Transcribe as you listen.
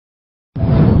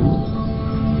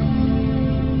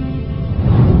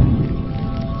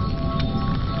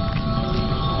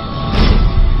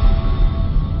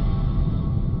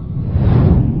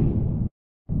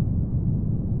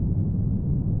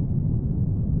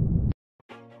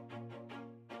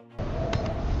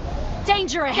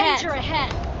Danger ahead! Danger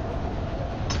ahead!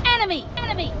 Enemy!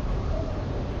 Enemy!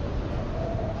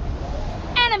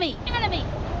 Enemy! Enemy!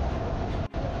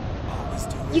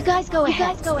 You guys go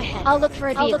ahead. I'll look for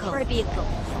a vehicle.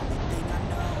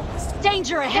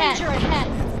 Danger ahead! Danger ahead!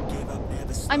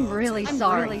 I'm really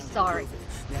sorry.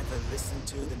 Never listen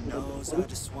to the no's, I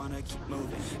just wanna keep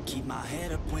moving. Keep my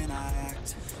head up when I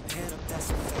act. Head up, that's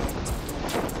a fact.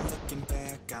 Never looking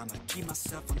back, I'ma keep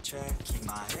myself on track. Keep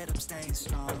my head up, staying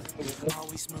strong.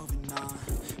 Always moving on.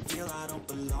 Feel I don't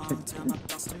belong. Tell my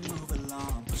thoughts to move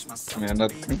along. Push myself to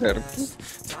be the best.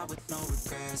 Die with no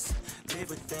regrets. Live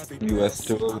with every breath.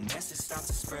 My message starts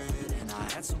to spread. And I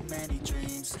had so many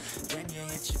dreams. Then you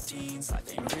hit your teens. Life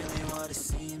ain't really what it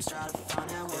seems. Try to find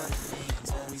out what it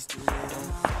means. Always do it on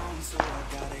my own, so I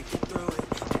gotta get through it.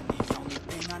 And the only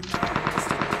thing I know is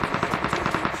to live what I'm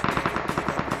doing. Never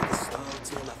give up, never slow,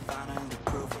 till I finally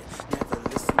prove it. Never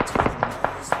listen to the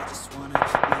no's, I just wanna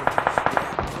keep moving.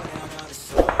 Yeah, I put out all the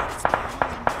soul, it's my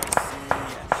only medicine.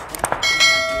 Yeah, everything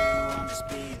I do, I'm just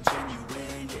being genuine.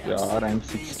 Yeah, I'm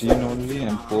 16 only,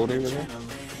 I'm 4 with it.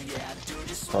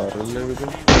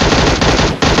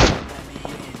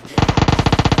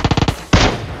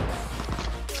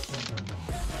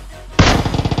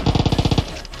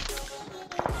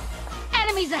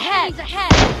 Enemies ahead! Enemies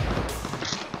ahead!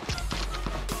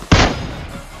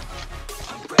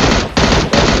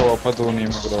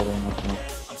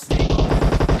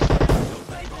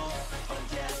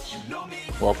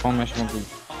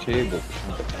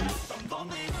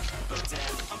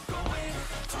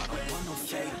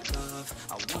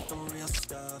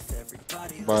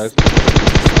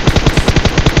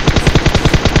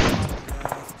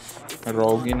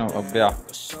 Rogi no abya.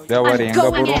 They are worrying Go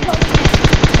about ahead!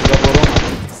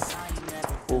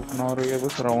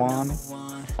 Rawan.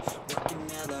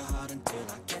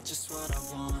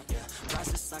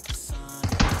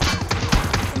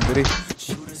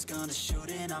 Shooters gonna shoot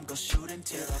and I'm gonna shoot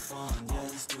until I fall.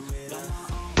 Always do it on my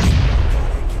own.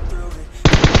 Gotta get through it.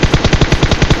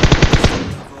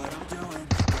 What I'm doing.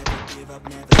 Never give up,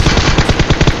 never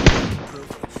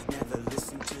prove it. Never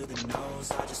listen to the no's.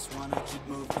 I just wanna keep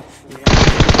moving. Yeah,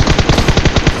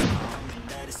 I'm in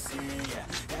medicine.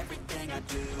 Yeah, everything I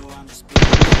do, I'm just being.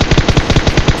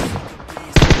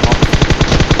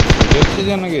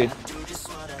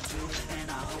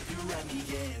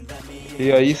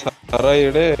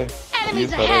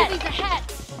 Enemies ahead! Enemies ahead!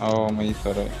 Oh, my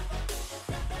sorry.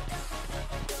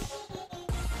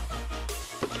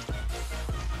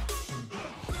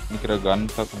 Nikra gun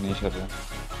tak nahi chal raha.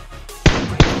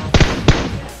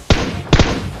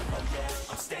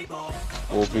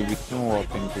 OP with no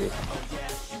walking to it.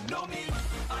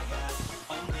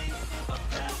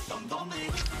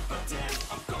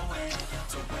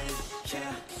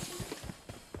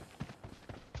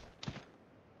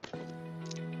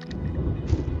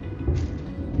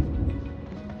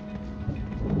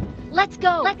 Let's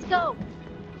go! Let's go!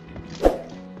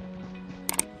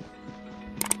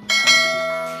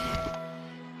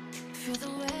 Feel the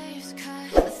waves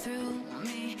cut through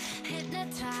me,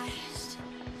 hypnotized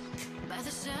by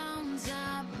the sounds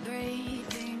I'm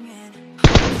breathing in.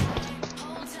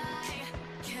 Hold tight,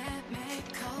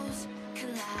 chemicals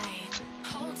collide.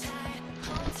 Hold tight,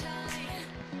 hold tight,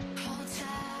 hold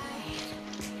tight.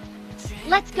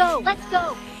 Let's go! Let's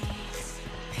go!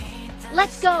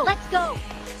 Let's go! Let's go!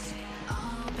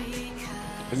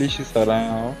 Alicia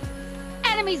Saraya.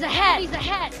 Enemies ahead! Enemies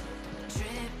ahead!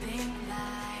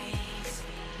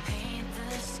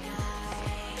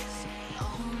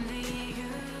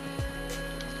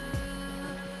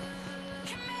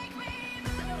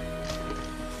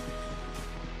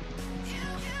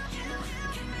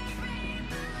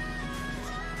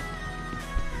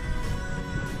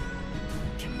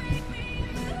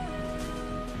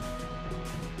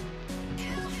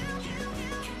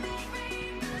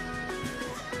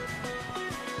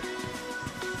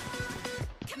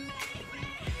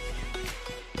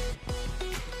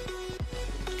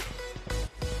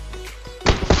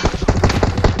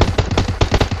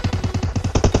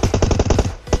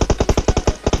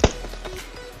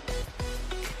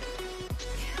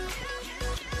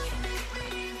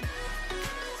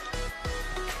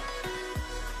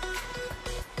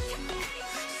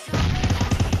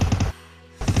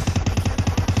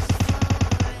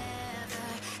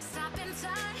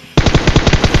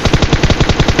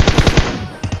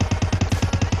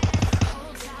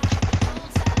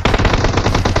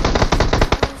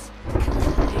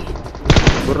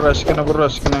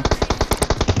 Burrashkina.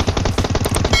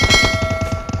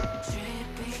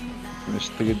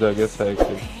 Mishtagi jagah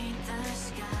cycle.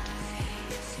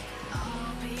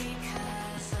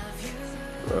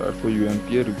 कोई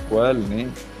UMP require नहीं,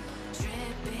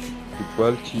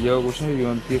 require चाहिए कुछ नहीं,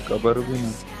 UMP cover भी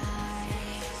नहीं।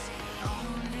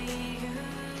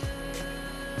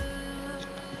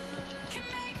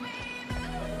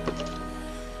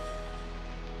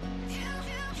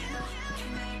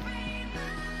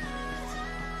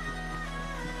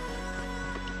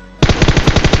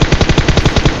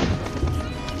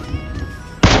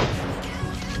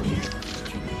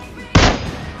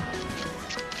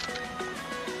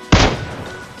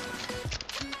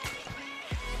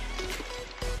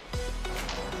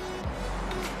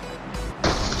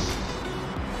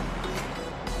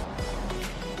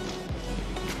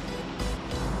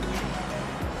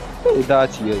 इधर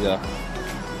चाहिए जा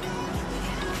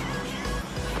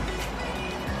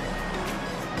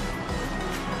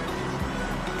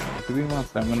भी मां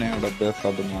सामने डब्बे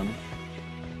साधमान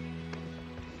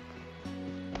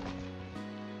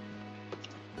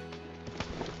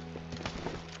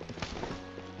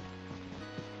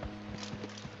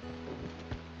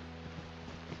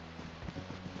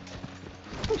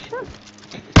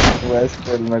वेस्ट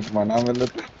हेलमेट मना मिले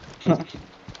तो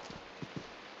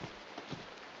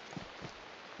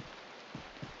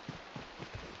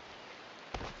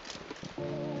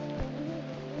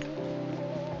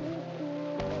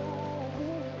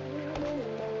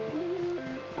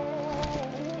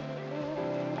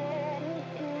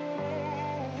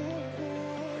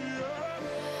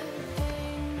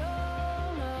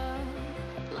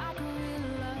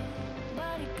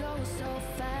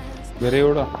बेरे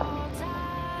उड़ा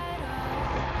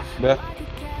बे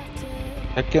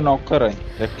एक के नॉक कर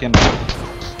रहे एक के नॉक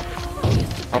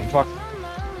अब फक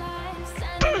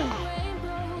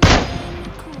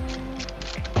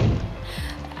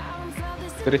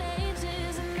बेरे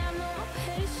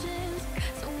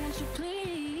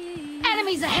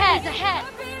Enemies ahead!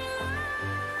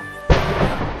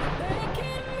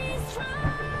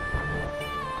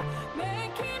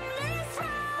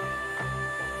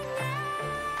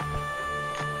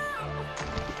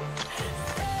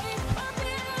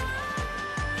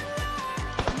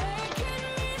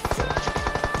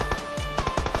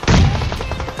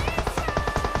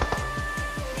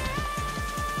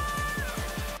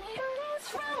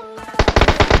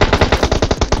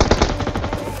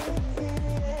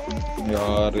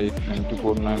 यार एक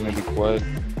 94 में रिक्वायर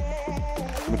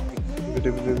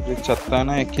छत्ता है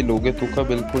ना एक ही लोगे तू का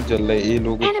बिल्कुल जल रहा है ये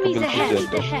लोगे तो Enemies बिल्कुल ahead! जल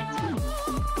रहा है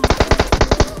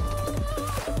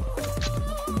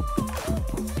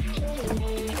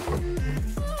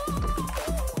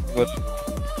बस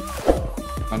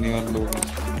आने वाले लोग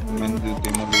मैंने देते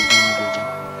ना लोग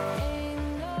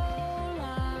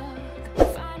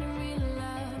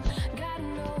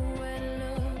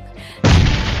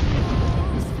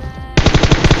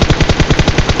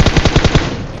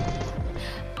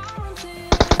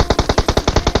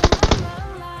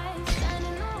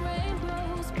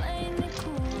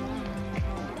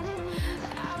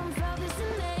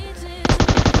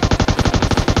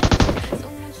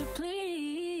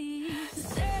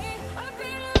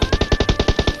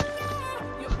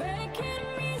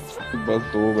बस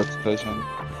दो बचता है शायद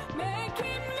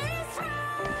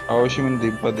आवश्य मैंने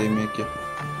दीपा दे में क्या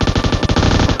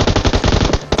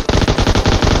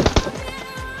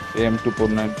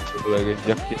M249 लगे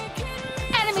जक्के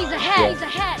Enemies ahead!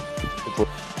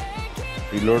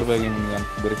 रिलोड बैग में gun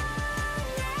break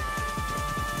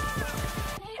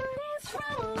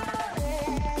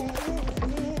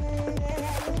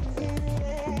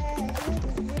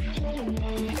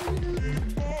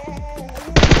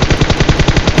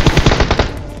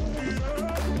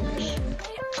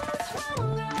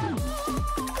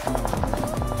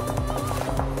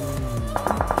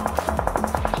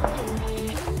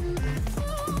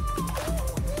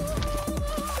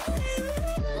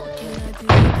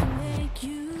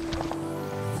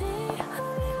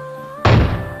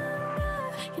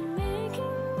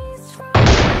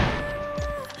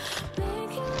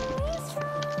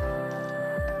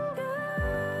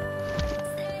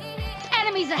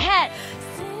Enemies ahead!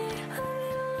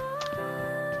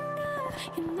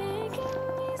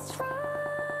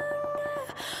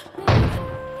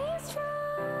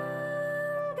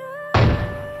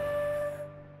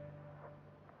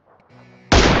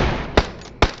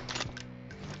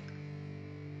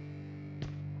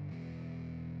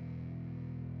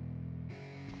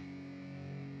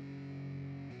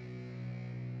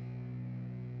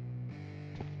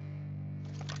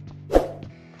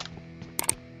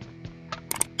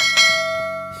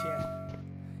 Yeah,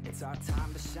 it's our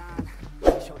time to shine.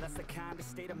 Show that That's the kind of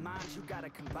state of mind you gotta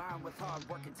combine with hard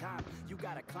work and time. You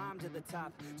gotta climb to the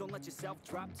top. Don't let yourself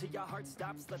drop till your heart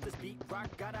stops. Let this beat rock.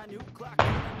 Got a new clock, got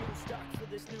a new stock for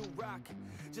this new rock.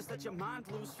 Just let your mind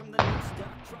loose from the new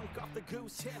stuff. Drunk off the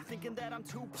goose, thinking that I'm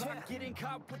too pop. Getting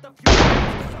caught with a few.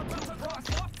 I'm about to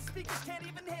rock off. The speakers can't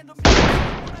even handle me.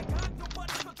 What I got,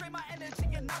 nobody will drain my energy,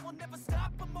 and I will never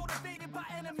stop. I'm motivated by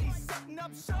enemies, setting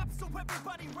up shop so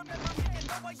everybody remember me. And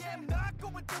no, I am not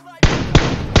going through life.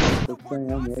 The work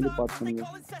non-stop, they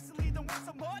call incessantly. Then want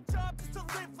some more job just to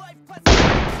live life pleasantly.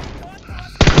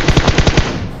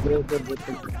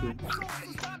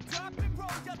 Stop, drop, and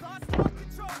roll. You lost all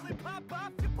control and pop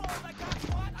off your ball. I got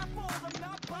what I fold. I'm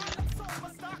not bought, I'm sold. My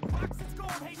stock box is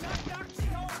gold. Hey, knock, she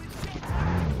holding shit.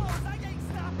 Close, I ain't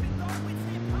stopping though. It's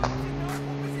hip-hop, you know.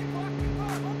 What was it, rock and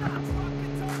roll? I'm not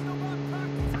dropping, don't know my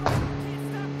pockets. Can't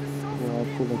stop the show.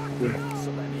 So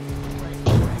let me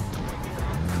break it all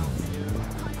down for you.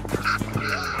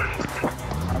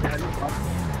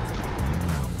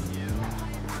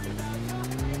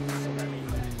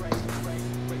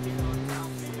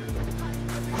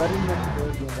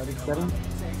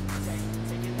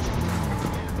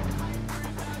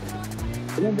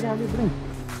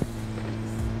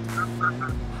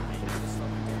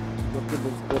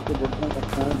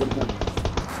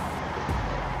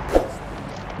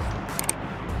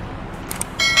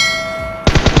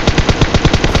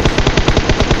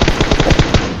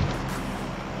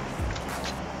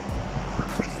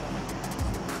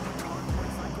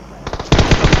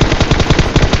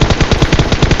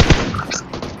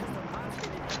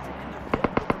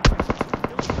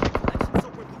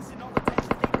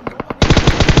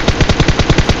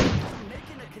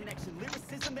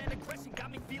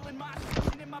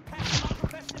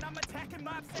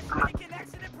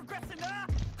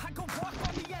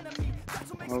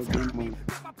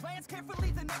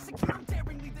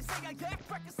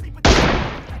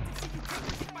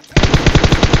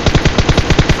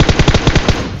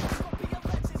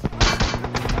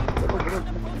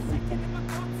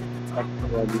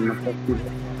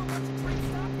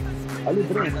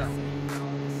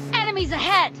 Enemies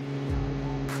ahead!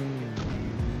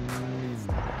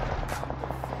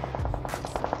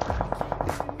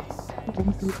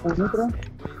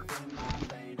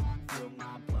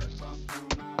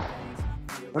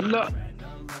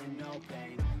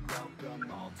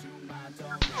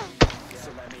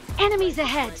 Enemies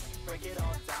ahead!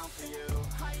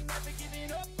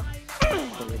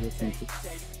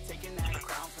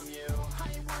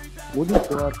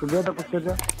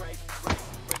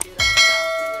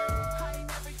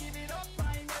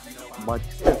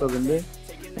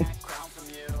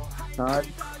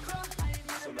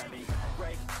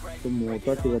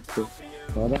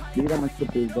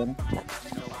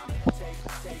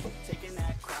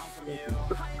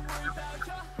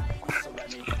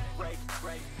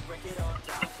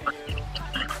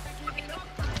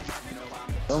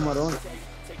 Maroon.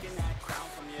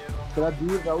 Kira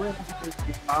dir gawe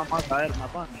sama air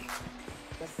apa?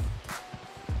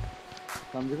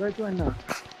 समझ गए तो है ना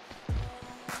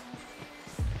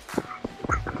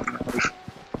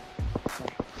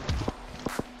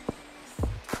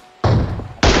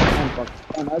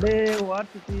पाकिस्तान अरे वार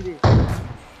सीरे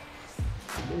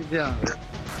जा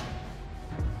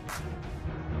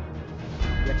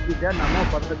यकी जा नामा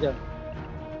पड़ता जा